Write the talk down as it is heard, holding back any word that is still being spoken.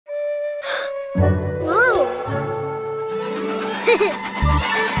Oh.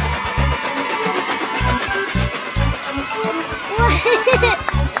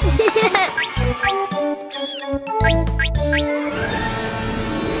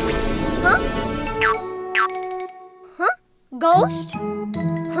 Huh? Huh? Ghost?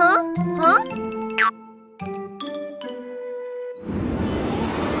 Huh? Huh?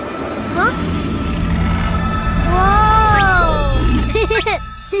 Huh? Whoa!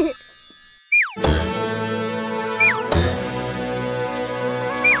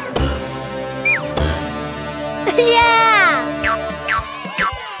 Yeah!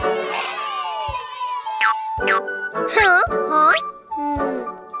 Huh? Huh?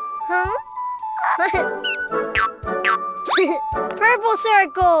 Huh? Purple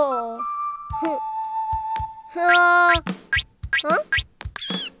circle. Huh?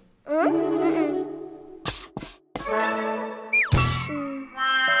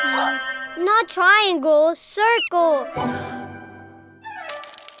 Not triangle, circle.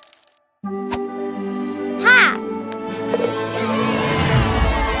 Ha!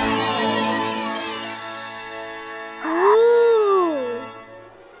 Ooh.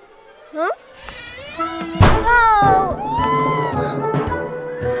 Huh? Whoa!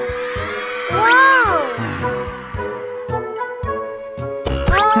 Whoa!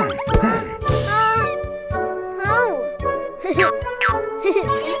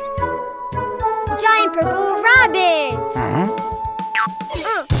 Giant purple rabbit.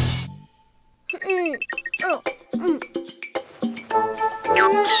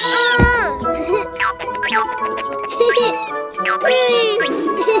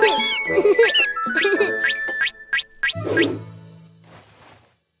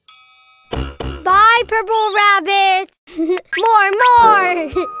 Bye, purple rabbit. More.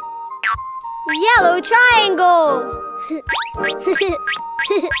 Yellow triangle.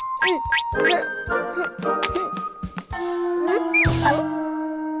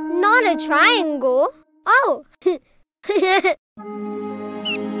 Not a triangle. Oh.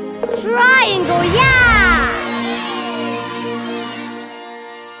 Triangle, yeah!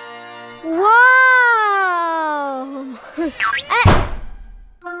 Wow!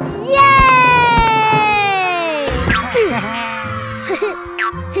 Yay!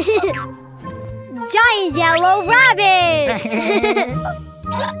 Giant yellow rabbit!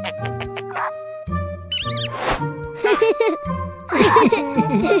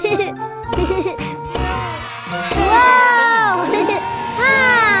 Wow!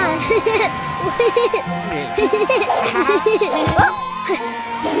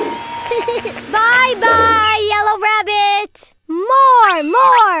 Bye-bye, yellow rabbit!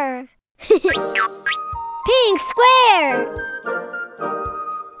 More! Pink square!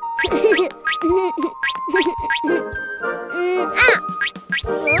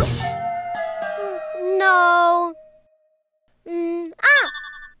 No!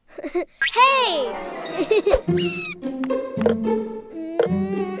 Hey!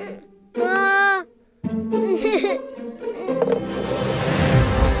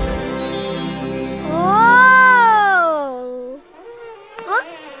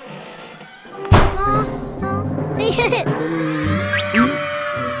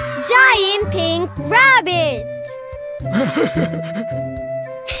 Giant pink rabbit!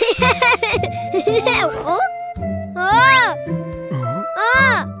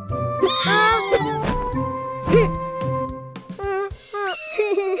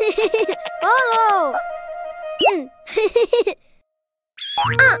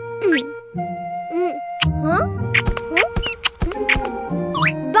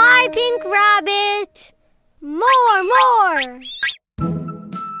 Bye, pink rabbit! More!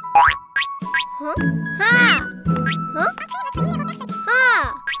 Huh? Ha! Huh? Ha!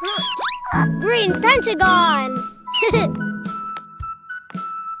 Huh? Green pentagon!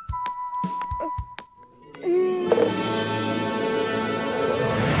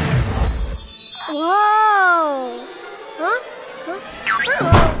 Whoa! Huh?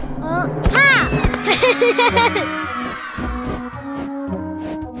 Ha!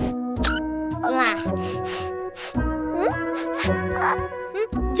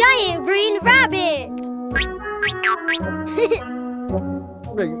 Giant green rabbit!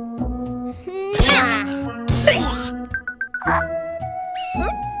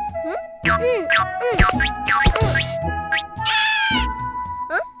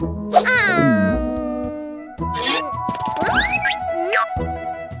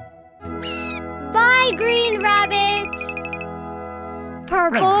 Bye, green rabbit!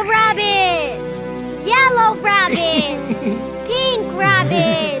 Purple rabbit! Yellow rabbit! Pink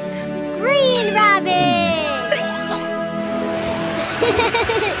rabbit! Green rabbit!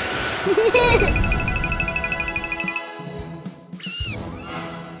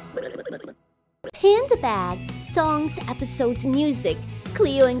 Panda Bag. Songs, episodes, music.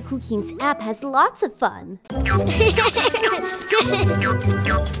 Cleo and Cuquín's app has lots of fun.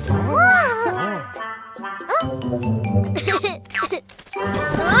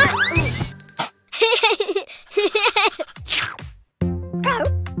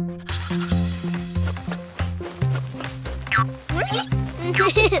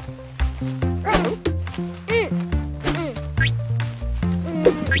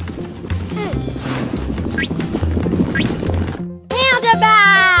 Panda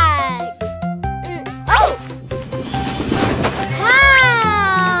bag! Oh!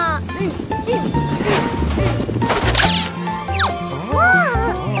 Ah!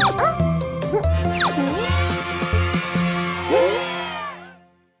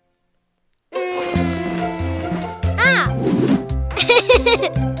 Ah!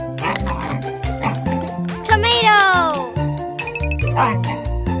 Tomato!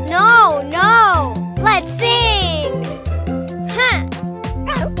 No, no! Let's sing! Huh.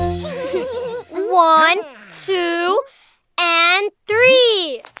 1, 2, and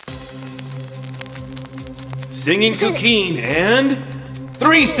 3. Singing Cuquin and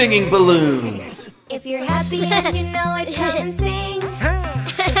 3 singing balloons. If you're happy and you know it, come and sing.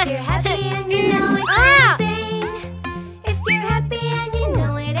 If you're happy and you know it, come and sing. If you're happy and you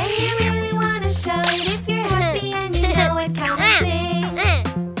know it, and you really want to show it. If you're happy and you know it, come and sing.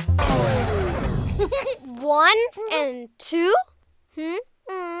 1 and 2.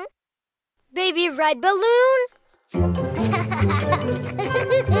 Baby red balloon.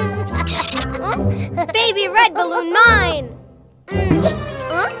 Baby red balloon, mine.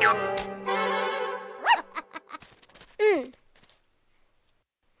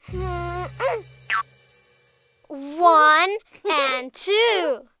 1 and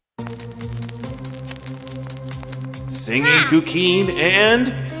 2. Singing Cuquin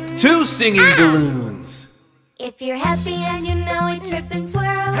and 2 singing balloons. If you're happy and you know it, trip and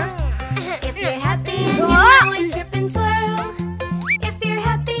swirl. If you're happy and you know it, trip and swirl. If you're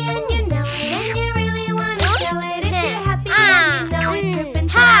happy and you know it, and you really want to show it. If you're happy and you know it, trip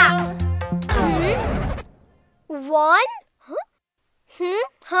and swirl. 1?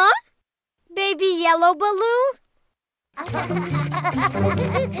 Huh? Baby yellow balloon?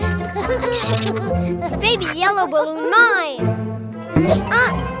 Baby yellow balloon, mine.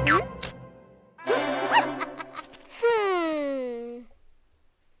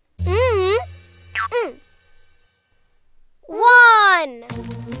 1.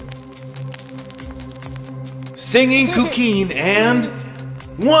 Singing Cuquin and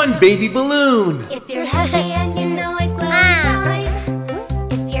 1 baby balloon. If you're happy and you know it, glow and shine.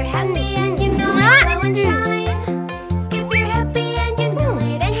 If you're happy and you know it, glow and shine. If you're happy and you know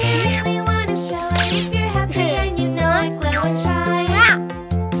it, and you really want to show it. If you're happy and you know it, glow and shine.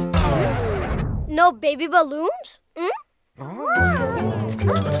 No baby balloons?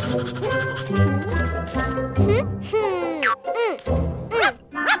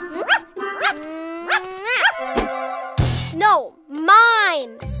 No,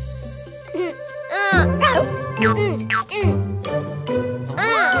 mine.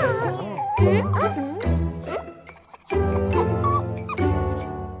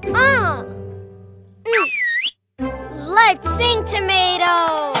 Let's sing, tomato.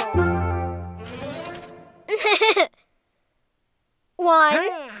 1,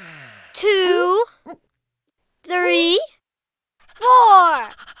 2, 3, 4.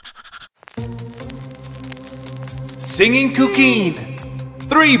 Singing Cuquin,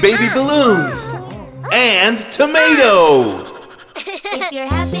 3 baby balloons and tomato. If you're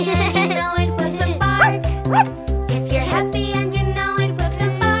happy